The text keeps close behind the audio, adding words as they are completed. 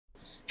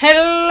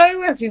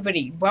Hello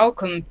everybody,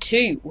 welcome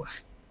to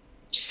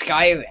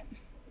Skyrim,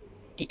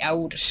 the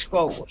Elder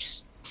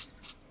Scrolls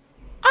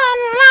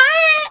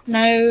Online.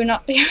 No,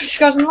 not the Elder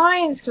Scrolls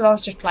Online, because I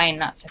was just playing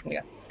that a second ago.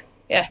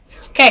 Yeah,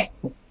 okay,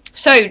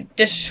 so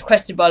this was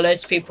requested by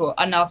loads of people,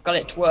 and now I've got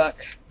it to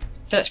work.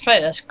 So let's play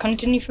this.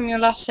 Continue from your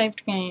last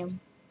saved game.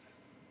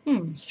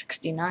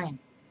 69.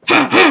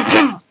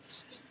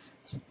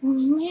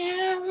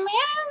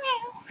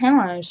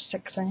 Hello,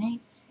 sexy.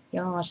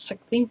 You're a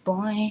sexy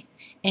boy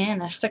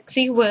in a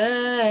sexy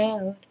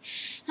world.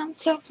 I'm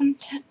so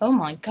fantastic. Oh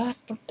my god,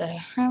 what the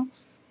hell?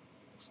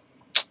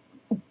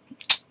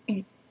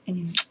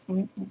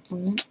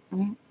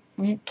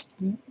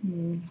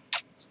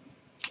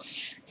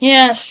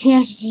 Yes.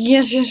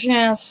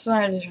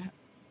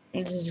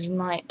 This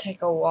might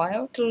take a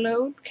while to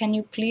load. Can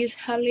you please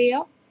hurry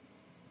up?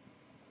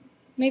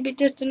 Maybe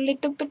just a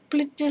little bit,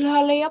 please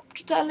hurry up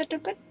just a little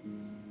bit.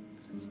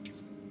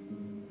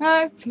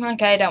 No,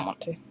 okay, I don't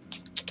want to.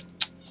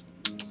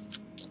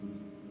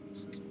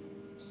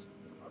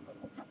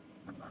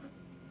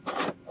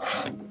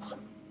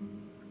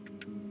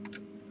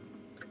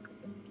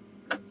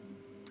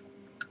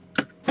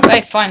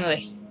 Wait,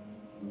 finally.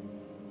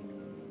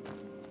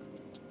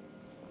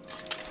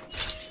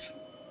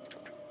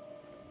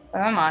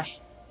 Where am I?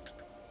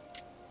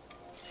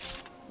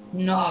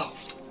 No.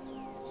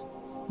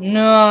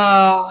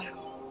 No.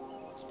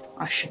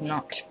 I should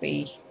not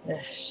be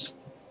this.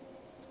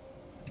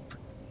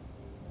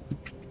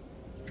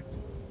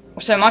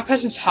 So my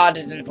person's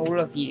harder than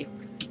all of you,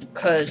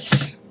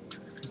 because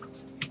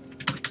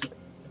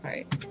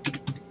right,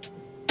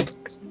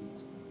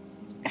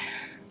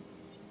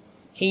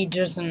 he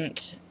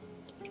doesn't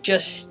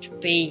just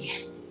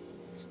be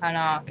an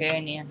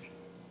Argonian.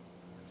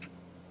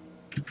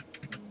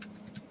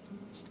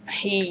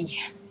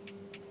 He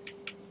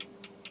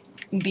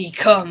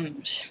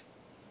becomes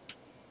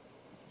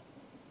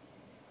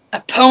a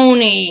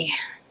pony.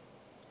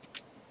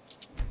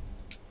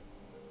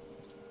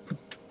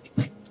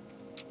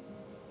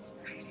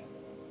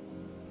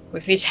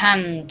 With his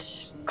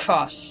hands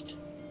crossed.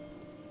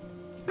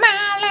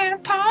 My little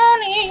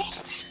pony.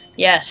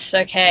 Yes,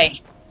 okay.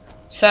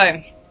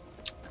 So,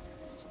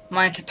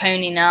 mine's a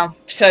pony now.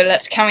 So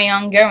let's carry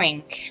on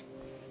going.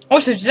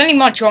 Also, if there's any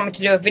mod you want me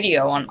to do a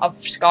video on of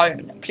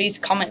Skyrim, please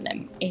comment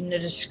them in the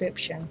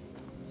description.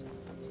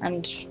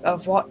 And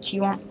of what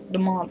you want the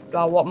mod,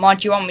 or what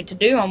mod you want me to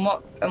do, and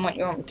what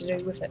you want me to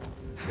do with it.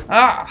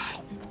 Ah,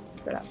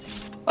 oh,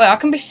 I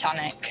can be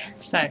Sonic.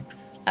 So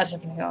that's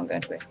definitely what I'm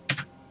going to be.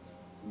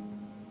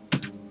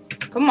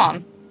 Come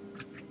on.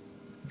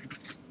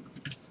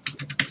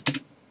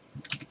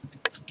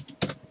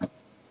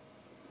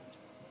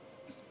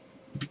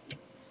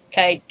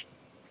 Okay.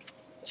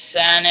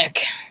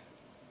 Sonic.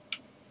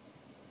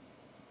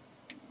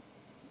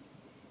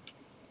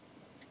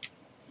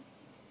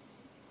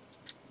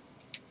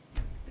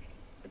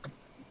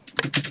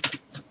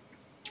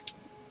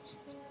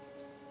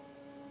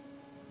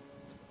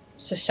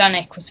 So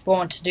Sonic was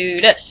born to do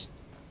this.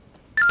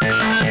 Go,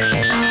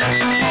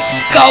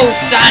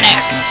 Sonic!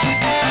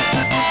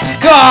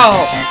 Go!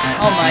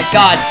 Oh my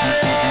god.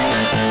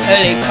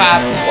 Holy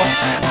crap. What?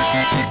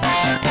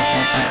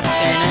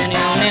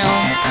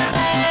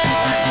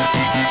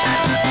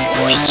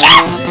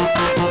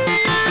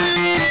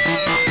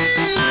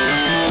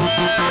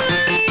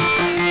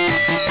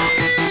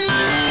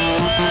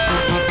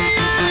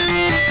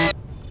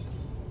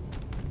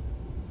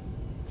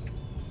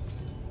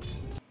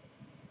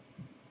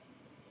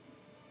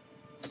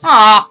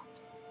 Ah!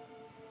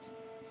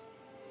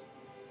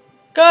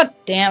 God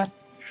damn it.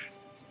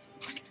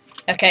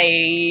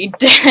 Okay,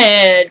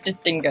 this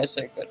didn't go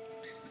so good.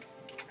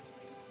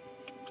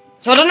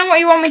 So I don't know what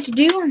you want me to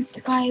do on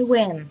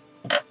Skyrim.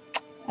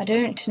 I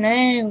don't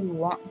know.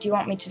 What do you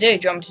want me to do?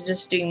 Do you want me to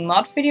just do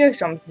mod videos?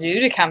 Do you want me to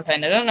do the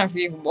campaign? I don't know if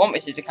you even want me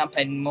to do the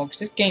campaign anymore, because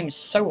this game is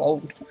so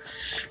old.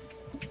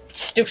 It's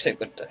still so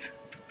good though.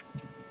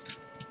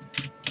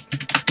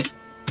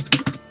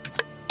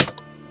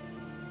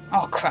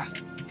 Oh crap.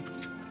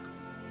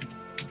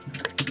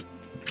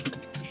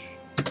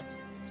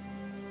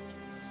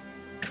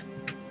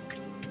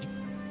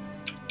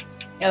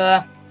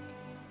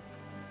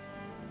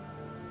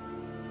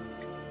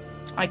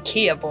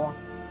 IKEA born.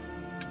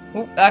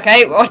 Ooh,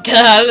 okay, what the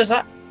hell is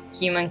that?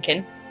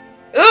 Humankin.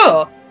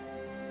 Ugh!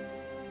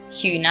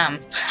 Hunam.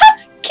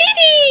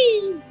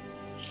 Kitty!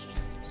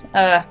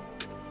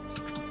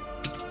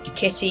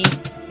 Kitty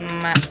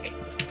Mac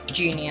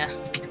Jr.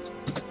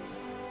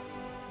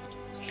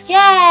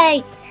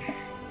 Yay!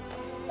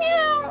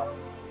 Meow!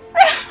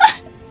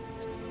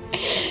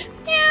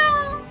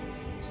 Meow!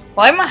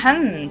 Why are my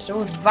hands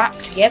all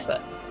wrapped together?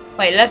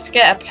 Wait, let's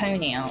get a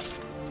pony out.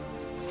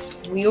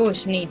 We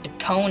always need the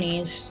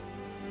ponies.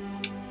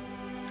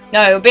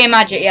 No, it'll be a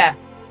magic, yeah.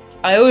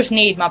 I always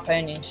need my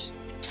ponies.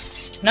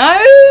 No!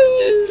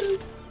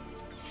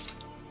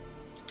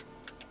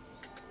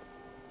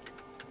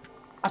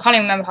 I can't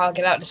even remember how I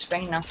get out this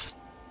thing now.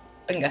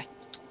 Bingo.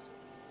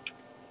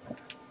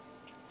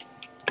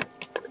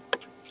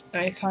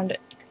 Let me find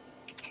it.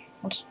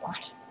 What's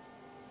that?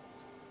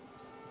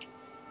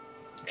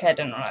 Okay, I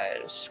don't know what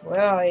it is.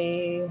 Where are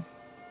you?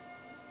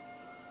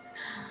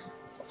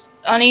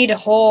 I need a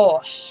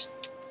horse.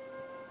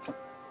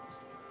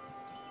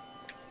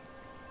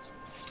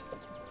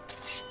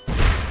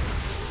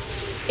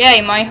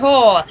 Yay, my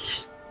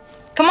horse.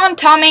 Come on,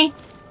 Tommy.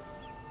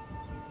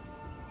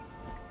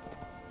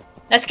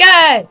 Let's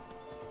go.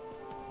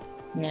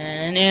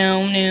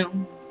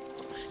 No.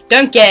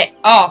 Don't get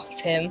off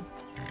him.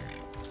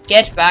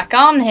 Get back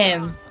on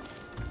him.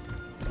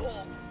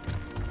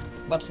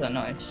 What's that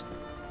noise?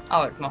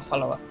 Oh, it's my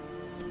follower.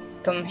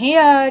 Come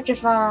here,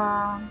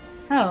 Jafar.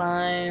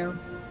 Hello.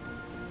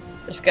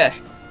 Let's go.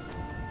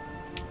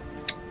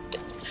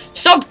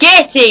 Stop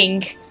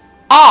getting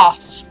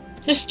off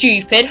the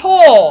stupid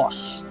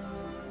horse.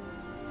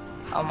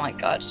 Oh my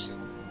god.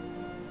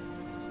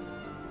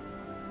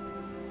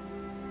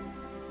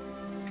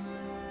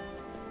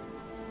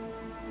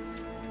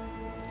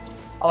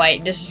 Oh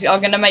wait,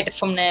 I'm gonna make the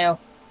thumbnail.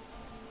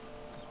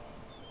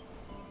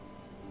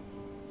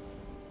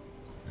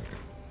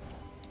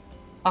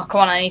 Oh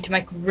come on, I need to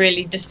make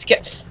really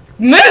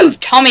move,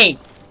 Tommy!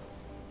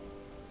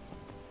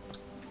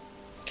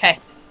 Okay,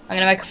 I'm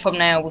gonna make a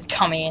thumbnail with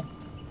Tommy in.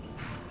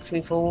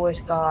 We've always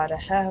gotta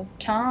have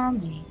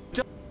Tommy.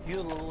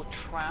 You little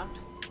tramp.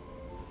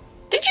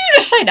 Did you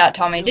just say that,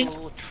 Tommy? You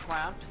little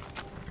tramp.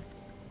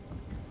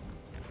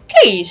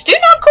 Please, do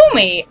not call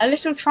me a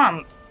little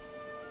tramp.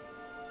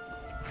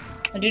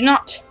 I do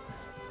not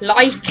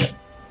like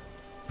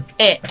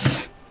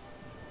it.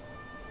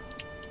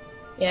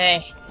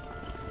 Yay.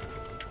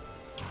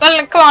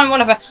 Well, come on,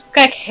 whatever.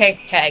 Okay.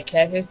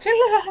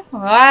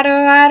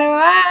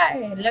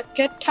 Why? Look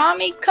at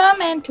Tommy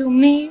coming to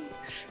me.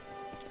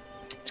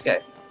 Let's go.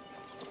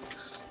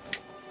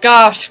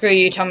 God, screw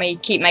you, Tommy. You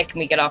keep making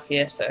me get off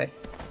here, so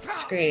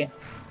screw you.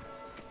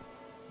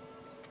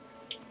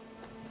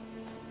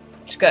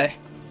 Let's go.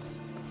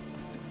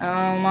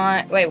 Oh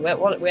my. Wait,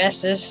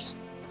 where's this?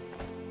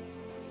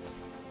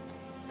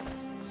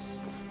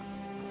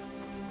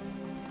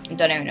 I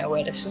don't even know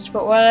where this is,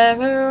 but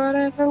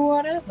whatever.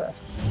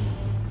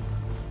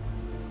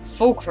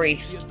 Full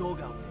crease.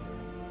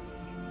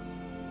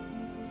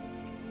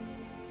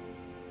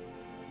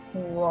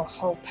 Whoa,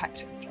 whole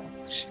pack of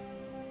dogs.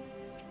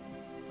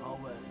 Oh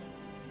well.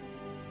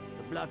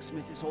 The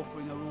blacksmith is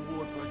offering a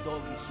reward for a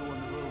dog he saw on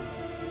the road.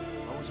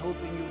 I was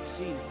hoping you'd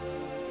seen it.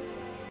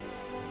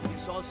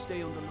 Please all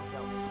stay on the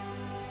lookout.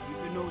 Keep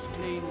your nose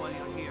clean while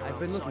you're here. I've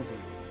been looking for you.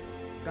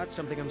 Got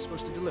something I'm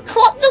supposed to deliver.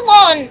 What the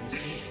one?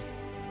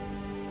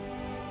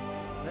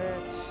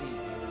 Let's see.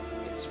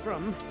 It's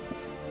from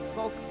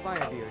Falk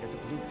Firebeard at the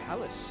Blue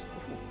Palace.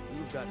 Ooh,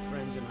 you've got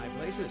friends in high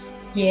places.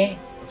 Yeah.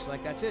 Looks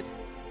like that's it.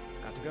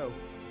 Got to go.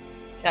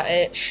 Is that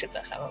it? Shut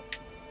the hell up.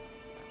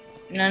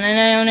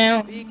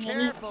 No. Be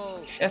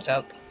careful. Shut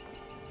up.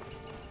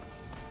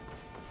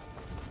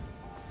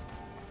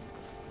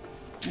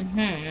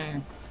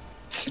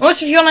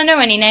 Also, if you want to know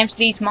any names of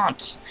these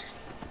mods,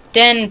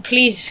 then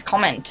please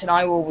comment and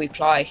I will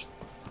reply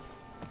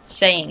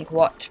saying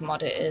what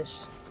mod it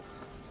is.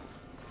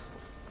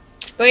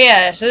 But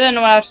yeah, so I don't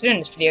know what else to do in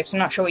this video because I'm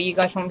not sure what you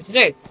guys want me to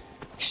do.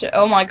 So,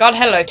 oh my god,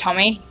 hello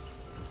Tommy.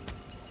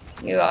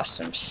 You are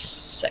some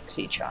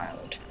sexy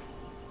child.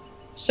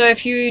 So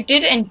if you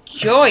did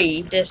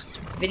enjoy this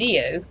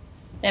video,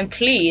 then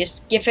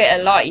please give it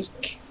a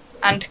like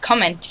and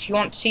comment if you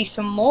want to see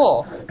some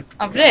more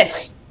of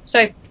this.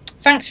 So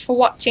thanks for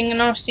watching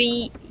and I'll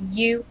see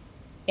you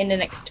in the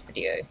next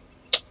video.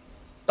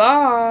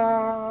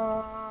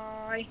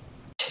 Bye.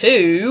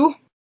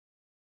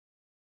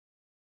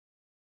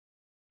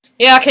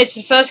 Yeah, okay, so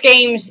the first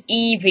game's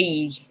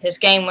Eevee. This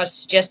game was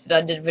suggested.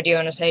 I did a video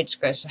on a Sage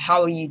Square, so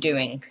how are you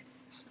doing?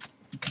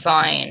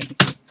 Fine.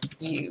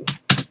 You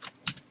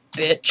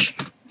bitch.